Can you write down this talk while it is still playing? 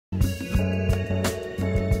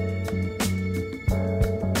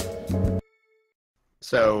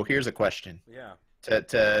So here's a question. Yeah.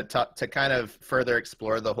 To kind of further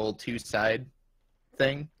explore the whole two-side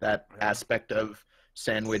thing, that aspect of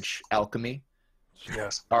sandwich alchemy.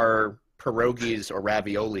 Yes. Are pierogies or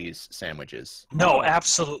raviolis sandwiches? No,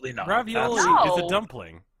 absolutely not. Ravioli is a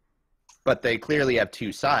dumpling. But they clearly have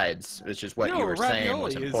two sides, which is what you were saying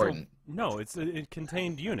was important. No, it's a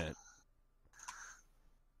contained unit.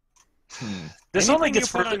 This Anything only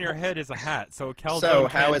gets you put really... on your head is a hat, so a calzone So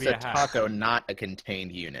how can is be a hat. taco not a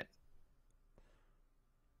contained unit?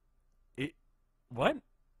 What?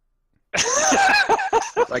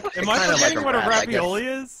 Like, am I forgetting what a ravioli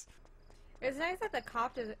is? It's nice that the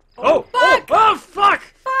cop doesn't. Oh, fuck! Oh, fuck!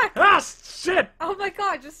 Fuck! Ah, shit! Oh my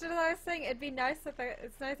god! Just as I was saying, it'd be nice that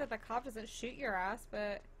it's nice that the cop doesn't shoot your ass,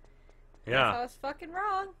 but yeah, I was fucking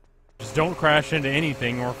wrong. Just don't crash into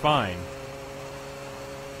anything. We're fine.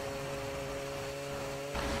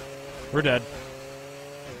 We're dead.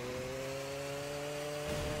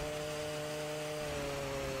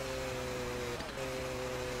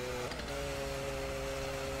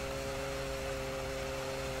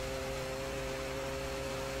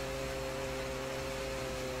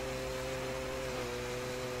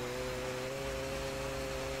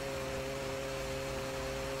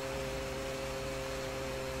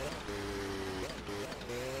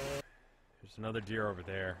 There's another deer over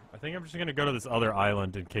there. I think I'm just gonna go to this other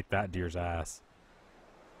island and kick that deer's ass.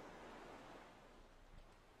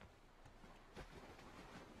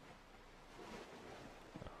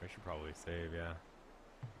 Oh, I should probably save, yeah.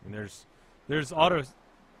 And there's autos.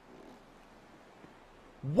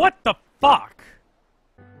 What the fuck?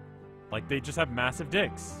 Like they just have massive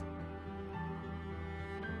dicks.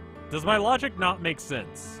 Does my logic not make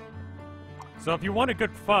sense? So if you want a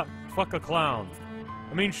good fuck a clown.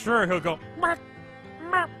 I mean, sure, he'll go, "Mark,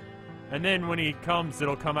 mark," and then when he comes,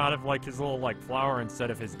 it'll come out of, like, his little, like, flower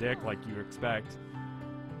instead of his dick, like you expect.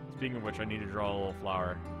 Speaking of which, I need to draw a little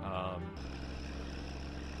flower.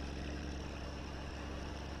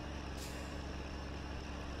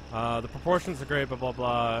 The proportions are great, blah, blah,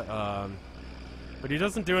 blah, but he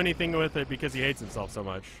doesn't do anything with it because he hates himself so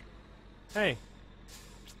much. Hey.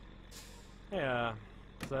 Hey, so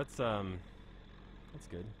that's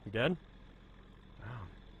good. You dead? Wow,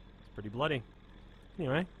 it's pretty bloody.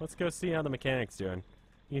 Anyway, let's go see how the mechanic's doing.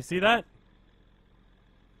 You see that?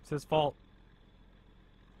 It's his fault.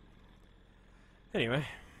 Anyway.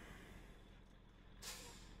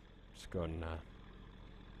 Just go ahead and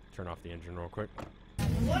turn off the engine real quick.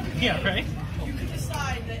 Yeah, right? You could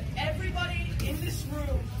decide that everybody in this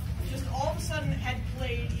room just all of a sudden had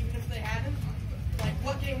played, even if they hadn't. Like,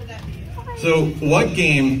 what game would that be? So, what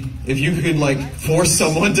game, if you could, like, force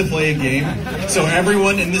someone to play a game, so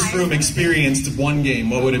everyone in this room experienced one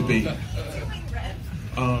game, what would it be?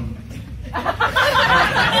 Can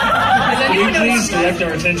we please direct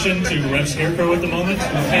our attention to RevScarecrow at the moment?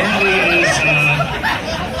 Apparently it is,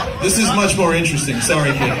 This is much more interesting,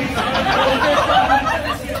 sorry, kid.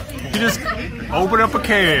 You just open up a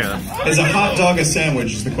can. Is a hot dog a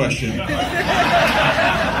sandwich is the question.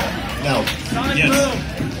 No. Yes.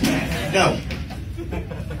 No.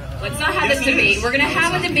 Let's not have this debate. We're going to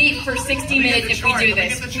have a debate for 60 minutes if we do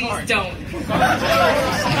this. Please don't.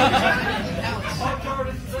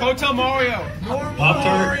 Hotel Mario.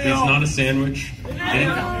 Pop-Tart is not a sandwich.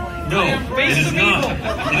 No, it is not.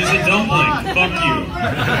 It is a dumpling. Fuck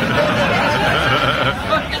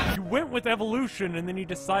You went with evolution and then you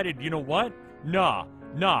decided, you know what? Nah,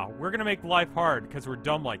 we're gonna make life hard because we're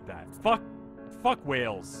dumb like that. Fuck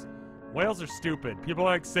whales. Whales are stupid. People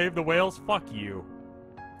like, save the whales? Fuck you.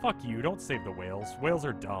 Fuck you, don't save the whales. Whales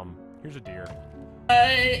are dumb. Here's a deer.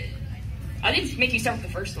 I didn't make you start with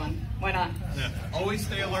the first one. Why not? Yeah. Always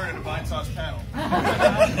stay alert at a Vinesauce panel.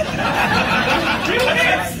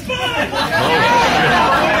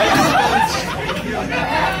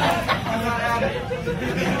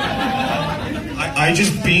 I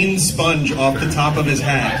just beamed Sponge off the top of his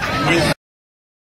hat with